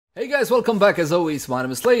Hey guys, welcome back as always. My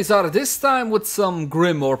name is Lazar, this time with some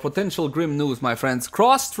grim or potential grim news, my friends.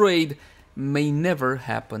 Cross-trade may never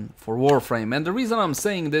happen for Warframe, and the reason I'm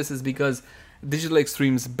saying this is because Digital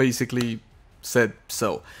Extremes basically said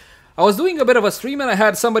so. I was doing a bit of a stream and I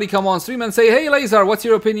had somebody come on stream and say, "Hey Lazar, what's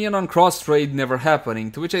your opinion on cross-trade never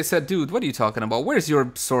happening?" To which I said, "Dude, what are you talking about? Where's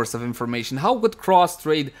your source of information? How could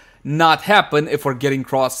cross-trade not happen if we're getting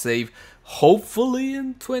cross-save? Hopefully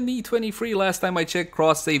in 2023, last time I checked,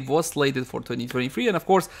 cross-save was slated for 2023, and of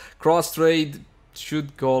course, cross-trade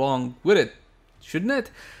should go along with it, shouldn't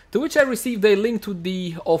it?" To which I received a link to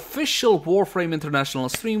the official Warframe International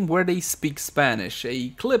stream where they speak Spanish, a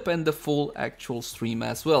clip and the full actual stream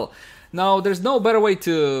as well. Now, there's no better way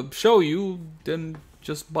to show you than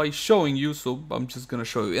just by showing you, so I'm just gonna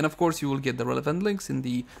show you. And of course, you will get the relevant links in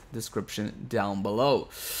the description down below.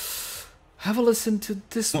 Have a listen to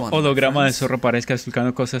this one. Holograma de Zorro parezca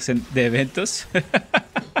explicando cosas de eventos.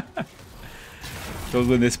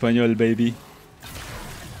 Todo en español, baby.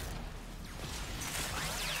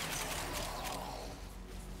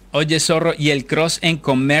 Oye, Zorro, y el cross en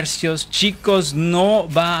comercios, chicos, no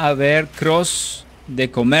va a haber cross de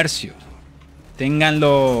comercio.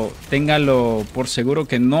 Ténganlo por seguro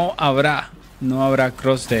que no habrá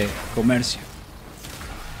cross de comercio.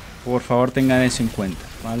 Por favor, tengan eso en cuenta,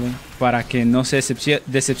 ¿vale? Para que no se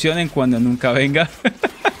decepcionen cuando nunca venga.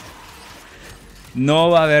 No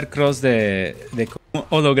va a haber cross de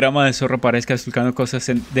holograma de Zorro parezca explicando cosas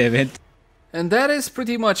de evento. And that is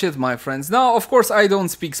pretty much it, my friends. Now, of course, I don't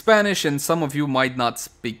speak Spanish, and some of you might not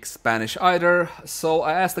speak Spanish either, so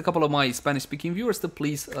I asked a couple of my Spanish-speaking viewers to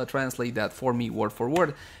please translate that for me word for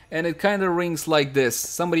word, and it kind of rings like this.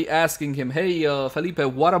 Somebody asking him, "Hey, Felippe,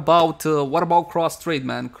 what about cross-trade,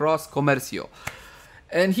 man? Cross-comercio?"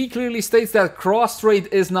 And he clearly states that cross-trade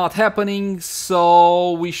is not happening,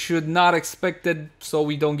 so we should not expect it, so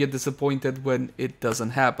we don't get disappointed when it doesn't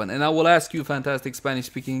happen. And I will ask you, fantastic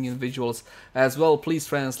Spanish-speaking individuals, as well, please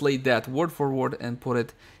translate that word for word and put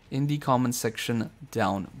it in the comment section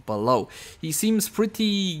down below. He seems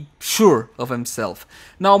pretty sure of himself.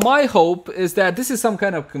 Now, my hope is that this is some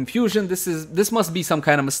kind of confusion, this must be some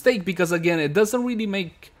kind of mistake, because again, it doesn't really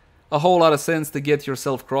make a whole lot of sense to get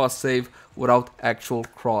yourself cross-save without actual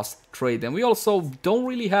cross-trade. And we also don't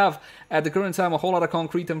really have, at the current time, a whole lot of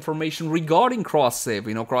concrete information regarding cross-save.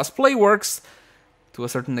 You know, cross-play works to a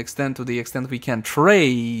certain extent, to the extent we can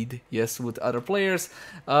trade, yes, with other players.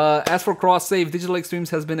 As for cross-save, Digital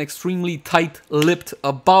Extremes has been extremely tight-lipped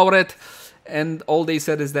about it, and all they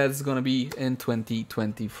said is that it's gonna be in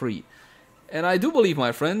 2023. And I do believe,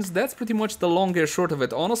 my friends, that's pretty much the long and short of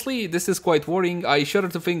it. Honestly, this is quite worrying. I shudder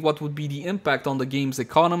to think what would be the impact on the game's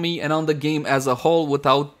economy and on the game as a whole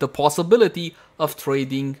without the possibility of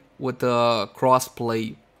trading with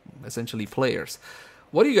cross-play, essentially, players.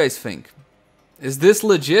 What do you guys think? Is this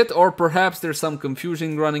legit, or perhaps there's some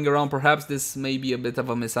confusion running around? Perhaps this may be a bit of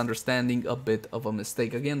a misunderstanding, a bit of a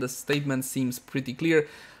mistake. Again, the statement seems pretty clear,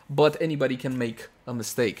 but anybody can make a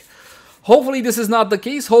mistake. Hopefully this is not the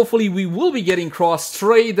case. Hopefully we will be getting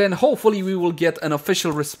cross-trade, and hopefully we will get an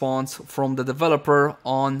official response from the developer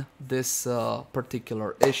on this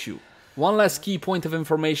particular issue. One last key point of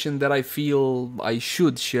information that I feel I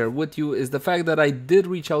should share with you is the fact that I did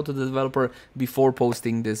reach out to the developer before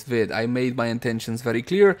posting this vid. I made my intentions very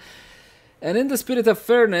clear, and in the spirit of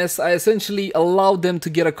fairness, I essentially allowed them to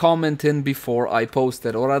get a comment in before I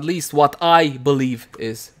posted, or at least what I believe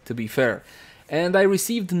is to be fair. And I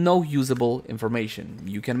received no usable information.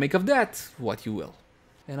 You can make of that what you will.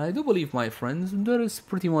 And I do believe, my friends, that is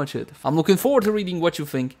pretty much it. I'm looking forward to reading what you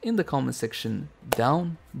think in the comment section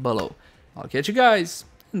down below. I'll catch you guys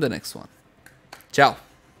in the next one. Ciao.